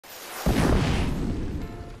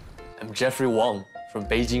I'm Jeffrey Wang from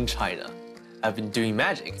Beijing, China. I've been doing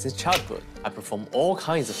magic since childhood. I perform all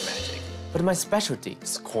kinds of magic, but my specialty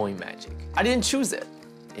is coin magic. I didn't choose it,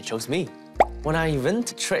 it chose me. When I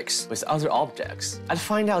invent tricks with other objects, I'd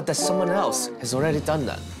find out that someone else has already done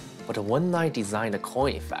that. But when I design a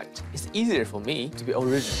coin effect, it's easier for me to be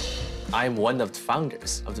original. I'm one of the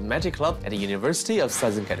founders of the Magic Club at the University of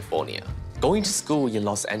Southern California. Going to school in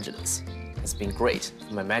Los Angeles has been great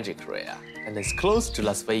for my magic career, and it's close to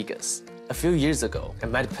Las Vegas. A few years ago, I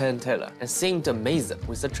met Penn and Teller and seemed amazed them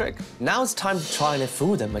with the trick. Now it's time to try and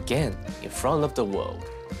fool them again in front of the world.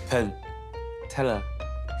 Penn, Teller,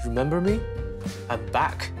 remember me? I'm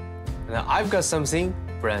back, and I've got something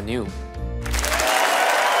brand new.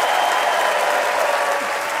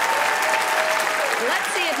 Let's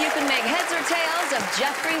see if you can make heads or tails of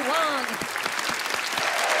Jeffrey Wang.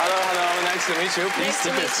 Hello, nice to meet you. Please Nice to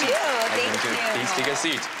meet you. Thank you. Please take a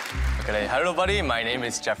seat. Okay, hello everybody, my name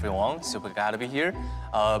is Jeffrey Wang. Super glad to be here.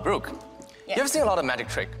 Brooke, Yes. you ever seen a lot of magic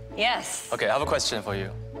trick? Yes. Okay, I have a question for you.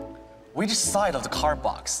 Which side of the card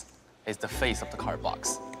box is the face of the card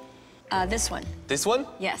box? This one. This one?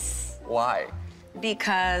 Yes. Why?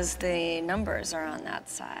 Because the numbers are on that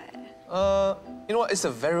side. You know what? It's a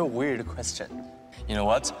very weird question. You know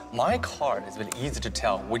what? My card is really easy to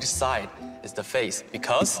tell which side is the face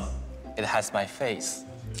because it has my face.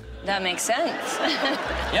 That makes sense.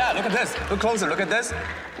 Yeah, look at this. Look closer, look at this.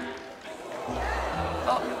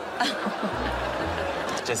 Oh.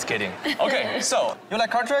 Just kidding. Okay, so, you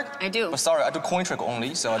like card trick? I do. But sorry, I do coin trick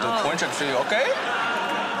only, so I do coin trick for you, okay?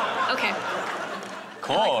 Okay.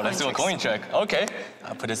 Cool, coin let's do a tricks. coin trick. Okay,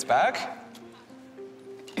 I'll put this back.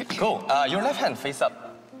 Cool, your left hand face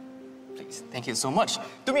up. Please, thank you so much.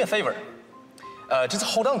 Do me a favor. Just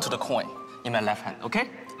hold on to the coin in my left hand, okay?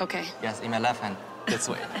 Okay. Yes, in my left hand, this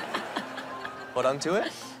way. Hold on to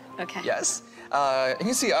it. Okay. Yes. You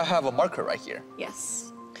can see I have a marker right here.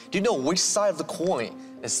 Yes. Do you know which side of the coin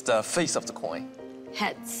is the face of the coin?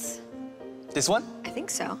 Heads. This one? I think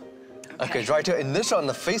so. Okay, write your initial on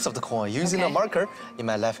the face of the coin using a Okay. marker in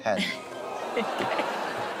my left hand.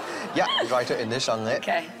 Yeah, write your initial on it.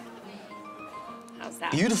 Okay. How's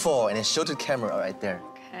that? Beautiful, and it show to the camera right there.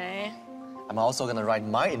 Okay. I'm also gonna write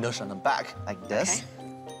my initial on the back, like this.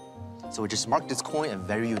 So we just mark this coin a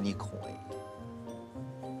very unique coin.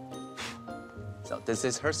 So this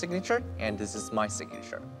is her signature, and this is my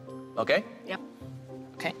signature. Okay? Yep.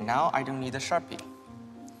 Okay, now I don't need a Sharpie.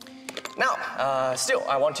 Now, still,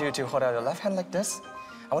 I want you to hold out your left hand like this.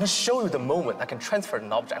 I want to show you the moment I can transfer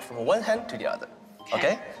an object from one hand to the other.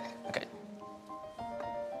 Okay? Okay.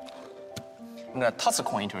 I'm gonna toss a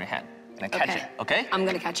coin into your hand and catch it, okay? I'm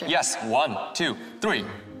gonna catch it. Yes, 1, 2, 3.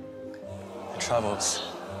 It travels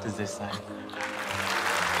to this side.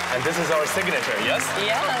 And this is our signature, yes?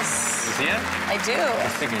 Yes. You see it? I do. The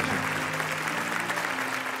signature.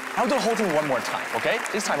 I'll do the whole thing one more time, okay?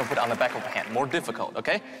 This time I'll put it on the back of my hand, more difficult,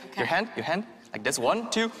 okay? Your hand, like this, 1,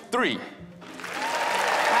 2, 3. Wow,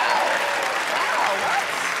 what?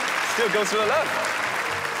 Still goes to the left.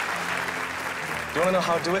 Do you wanna know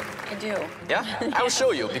how to do it? I do. Yeah? I will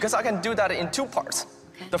show you, because I can do that in two parts.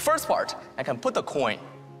 Okay. The first part, I can put the coin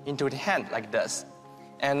into the hand like this.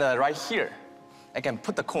 And right here, I can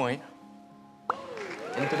put the coin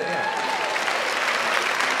into the air.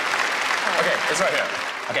 Okay, it's right here.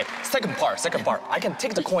 Okay, second part. I can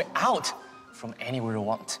take the coin out from anywhere you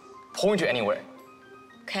want. Point to anywhere.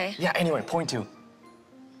 Okay. Yeah, anywhere, point to.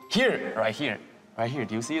 Here, right here. Right here,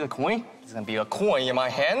 do you see the coin? It's gonna be a coin in my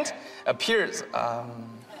hand. Appears,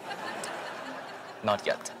 not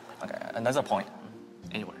yet. Okay, another point.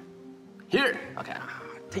 Anywhere. Here, okay,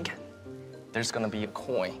 take it. There's gonna be a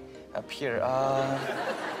coin up here.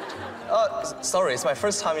 Sorry, it's my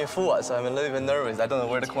first time in Fuwa, so I'm a little bit nervous. I don't know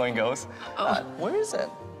where the coin goes. Where is it?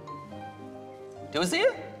 Do you see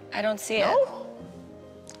it? I don't see No? it.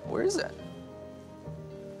 Where is it?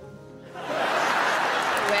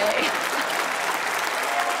 Wait.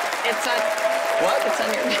 It's on. What? It's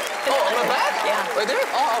on your back. Oh, on my back? Yeah. Right there?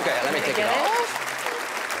 Oh, okay, let me take it Get it? off.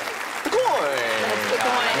 The coin! That's the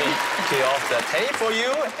coin. Let me peel off the tape for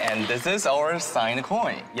you, and this is our signed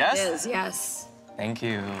coin. Yes? It is, yes. Thank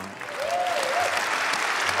you.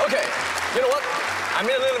 Okay, you know what? I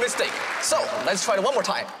made a little mistake. So, let's try it one more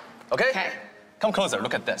time, okay? Okay. Come closer,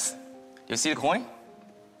 look at this. Do you see the coin?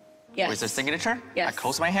 Yes. With the signature? Yes. I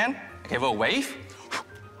close my hand, I give a wave.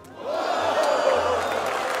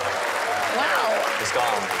 Wow. It's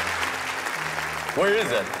gone. Where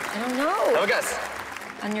is it? I don't know. Have a guess.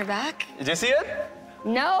 On your back? Did you see it?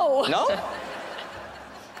 No. No?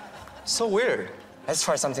 So weird. Let's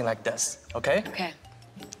try something like this, okay? Okay.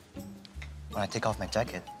 When I take off my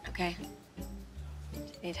jacket, Okay.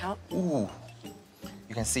 Need help? Ooh,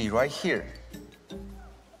 you can see right here.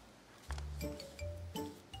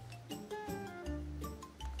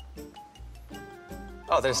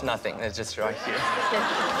 Oh, there's nothing. It's just right here.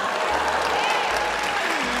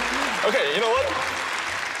 Okay, you know what?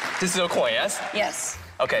 This is your coin, yes? Yes.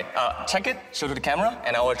 Okay, check it, show to the camera,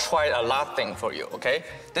 and I will try a last thing for you, okay?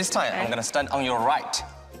 This time, Okay. I'm gonna stand on your right.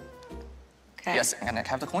 Okay. Yes, and I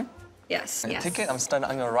have the coin. Yes, And yes. take it, I'm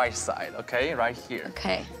standing on your right side, okay? Right here.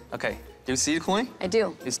 Okay. Okay, do you see the coin? I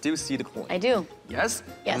do. You still see the coin? I do. Yes?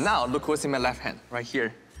 Yes. And now, look what's in my left hand, right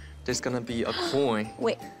here. There's gonna be a coin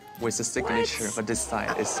Wait. with a signature, What? but this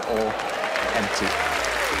side is all empty.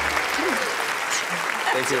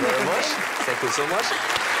 Thank you very much. Thank you so much.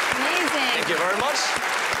 Amazing. Thank you very much.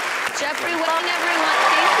 Jeffrey Wang, everyone.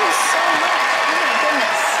 Thank you so much. Oh my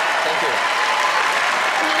goodness. Thank you.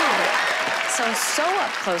 Wow. So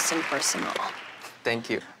up close and personal. Thank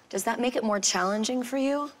you. Does that make it more challenging for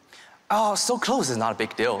you? Oh, so close is not a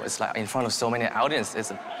big deal. It's like in front of so many audience,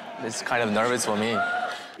 it's kind of nervous for me.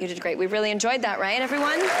 You did great. We really enjoyed that, right,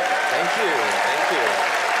 everyone? Thank you, thank you.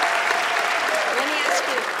 Let me ask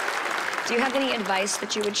you, do you have any advice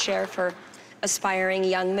that you would share for aspiring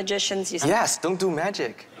young magicians? Yes, don't do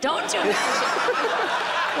magic. Don't do magic.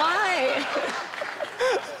 Why?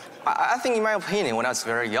 I think in my opinion, when I was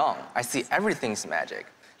very young, I see everything's magic.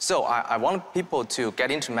 So I want people to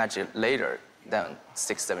get into magic later than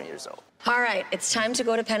 6, 7 years old. All right, it's time to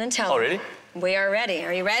go to Penn and Teller. Oh, really? We are ready.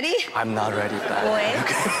 Are you ready? I'm not ready for that.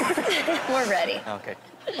 Boys, we're ready. Okay.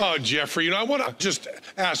 Oh, Jeffrey, you know, I want to just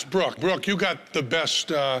ask Brooke. Brooke, you got the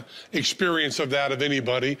best experience of that of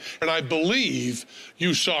anybody, and I believe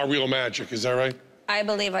you saw real magic. Is that right? I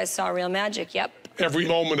believe I saw real magic, yep. Every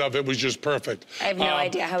moment of it was just perfect. I have no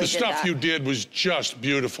idea how he did The stuff that. you did was just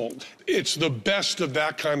beautiful. It's the best of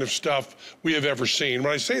that kind of stuff we have ever seen.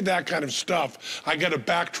 When I say that kind of stuff, I got to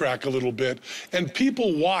backtrack a little bit. And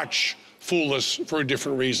people watch Fool Us for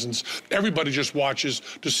different reasons. Everybody just watches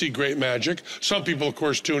to see great magic. Some people, of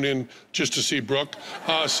course, tune in just to see Brooke.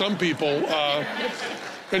 Some people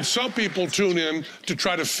tune in to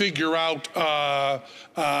try to figure out,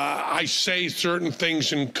 I say certain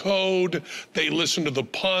things in code, they listen to the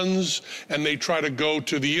puns, and they try to go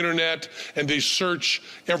to the internet, and they search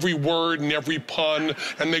every word and every pun,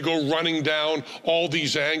 and they go running down all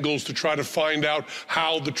these angles to try to find out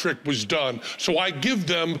how the trick was done. So I give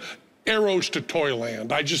them arrows to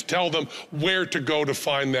Toyland. I just tell them where to go to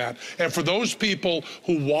find that. And for those people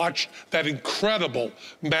who watch that incredible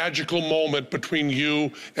magical moment between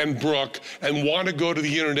you and Brooke and want to go to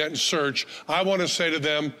the internet and search, I want to say to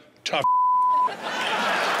them, tough.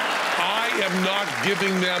 I am not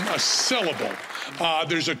giving them a syllable.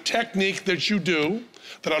 There's a technique that you do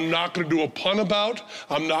that I'm not going to do a pun about,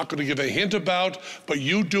 I'm not going to give a hint about, but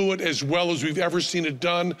you do it as well as we've ever seen it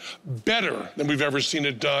done, better than we've ever seen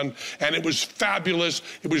it done, and it was fabulous.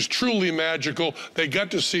 It was truly magical. They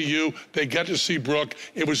got to see you. They got to see Brooke.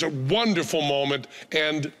 It was a wonderful moment,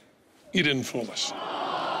 and you didn't fool us.